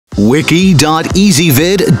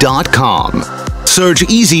wiki.ezvid.com. Search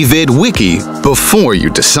Ezvid Wiki before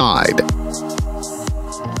you decide.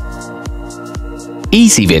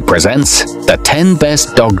 Ezvid presents the 10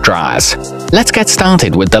 best dog dryers. Let's get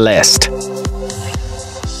started with the list.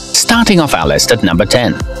 Starting off our list at number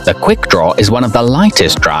 10, the Quick Draw is one of the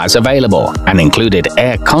lightest dryers available. An included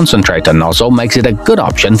air concentrator nozzle makes it a good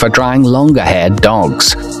option for drying longer-haired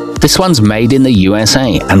dogs. This one's made in the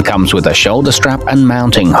USA and comes with a shoulder strap and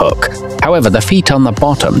mounting hook. However, the feet on the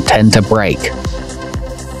bottom tend to break.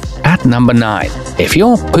 At number 9, if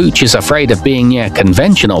your pooch is afraid of being near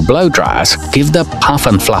conventional blow dryers, give the Puff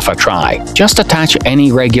and Fluff a try. Just attach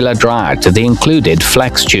any regular dryer to the included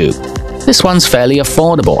flex tube. This one's fairly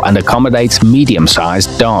affordable and accommodates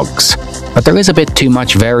medium-sized dogs, but there is a bit too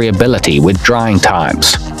much variability with drying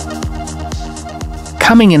times.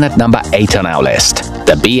 Coming in at number 8 on our list,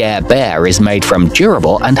 the Be-Air Bear is made from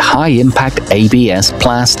durable and high-impact ABS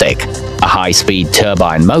plastic. A high-speed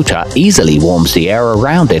turbine motor easily warms the air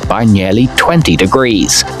around it by nearly 20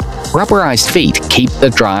 degrees. Rubberized feet keep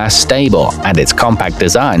the dryer stable, and its compact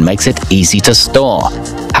design makes it easy to store.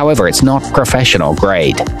 However, it's not professional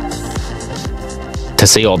grade. To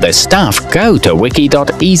see all this stuff, go to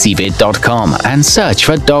wiki.ezvid.com and search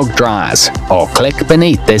for dog dryers, or click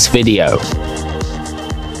beneath this video.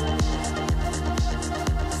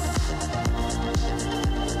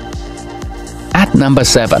 At number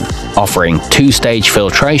 7, offering 2-stage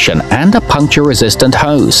filtration and a puncture-resistant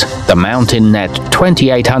hose, the Mountain Net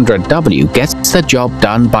 2800W gets the job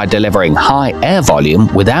done by delivering high air volume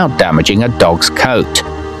without damaging a dog's coat.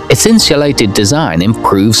 Its insulated design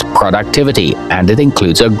improves productivity, and it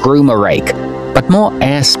includes a groomer rake, but more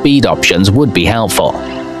air speed options would be helpful.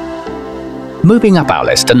 Moving up our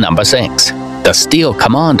list to number 6. The Steel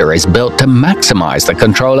Commander is built to maximize the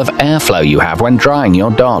control of airflow you have when drying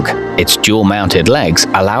your dog. Its dual-mounted legs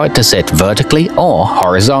allow it to sit vertically or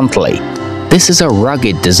horizontally. This is a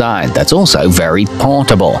rugged design that's also very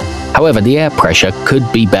portable. However, the air pressure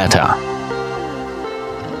could be better.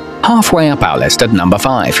 Halfway up our list at number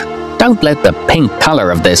 5. Don't let the pink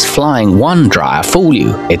color of this Flying One dryer fool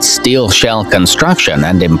you. Its steel shell construction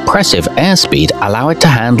and impressive airspeed allow it to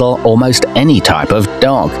handle almost any type of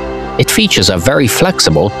dog. It features a very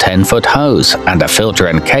flexible 10-foot hose and a filter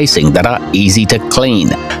and casing that are easy to clean.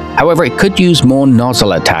 However, it could use more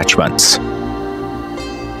nozzle attachments.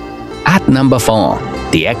 At number 4,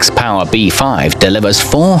 the X-Power B5 delivers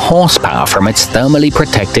 4 horsepower from its thermally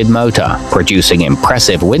protected motor, producing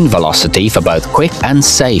impressive wind velocity for both quick and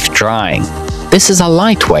safe drying. This is a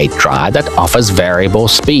lightweight dryer that offers variable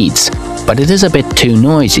speeds, but it is a bit too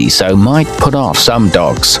noisy, so might put off some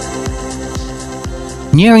dogs.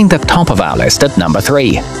 Nearing the top of our list at number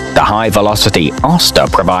 3, the high-velocity Oster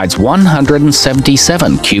provides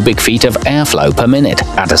 177 cubic feet of airflow per minute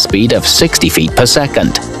at a speed of 60 feet per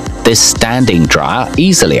second. This standing dryer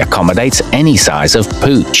easily accommodates any size of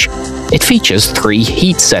pooch. It features 3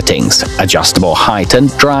 heat settings, adjustable height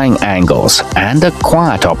and drying angles, and a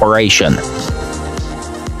quiet operation.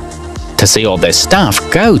 To see all this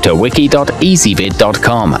stuff, go to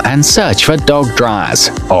wiki.ezvid.com and search for dog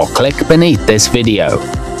dryers, or click beneath this video.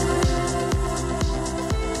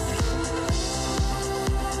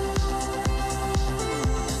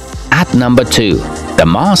 At number 2, the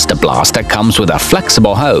Master Blaster comes with a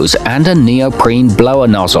flexible hose and a neoprene blower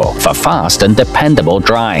nozzle for fast and dependable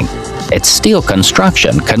drying. Its steel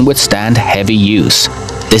construction can withstand heavy use.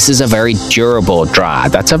 This is a very durable dryer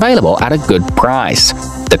that's available at a good price.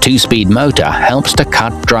 The 2-speed motor helps to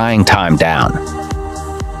cut drying time down.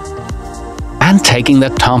 And taking the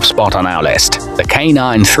top spot on our list, the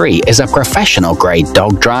K9 3 is a professional-grade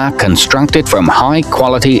dog dryer constructed from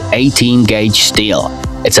high-quality 18-gauge steel.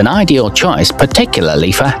 It's an ideal choice,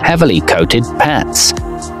 particularly for heavily coated pets.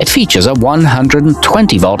 It features a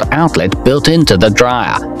 120-volt outlet built into the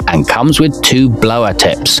dryer and comes with 2 blower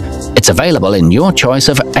tips. It's available in your choice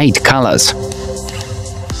of 8 colors.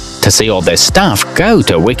 To see all this stuff, go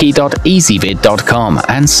to wiki.ezvid.com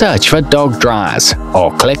and search for dog dryers,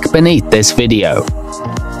 or click beneath this video.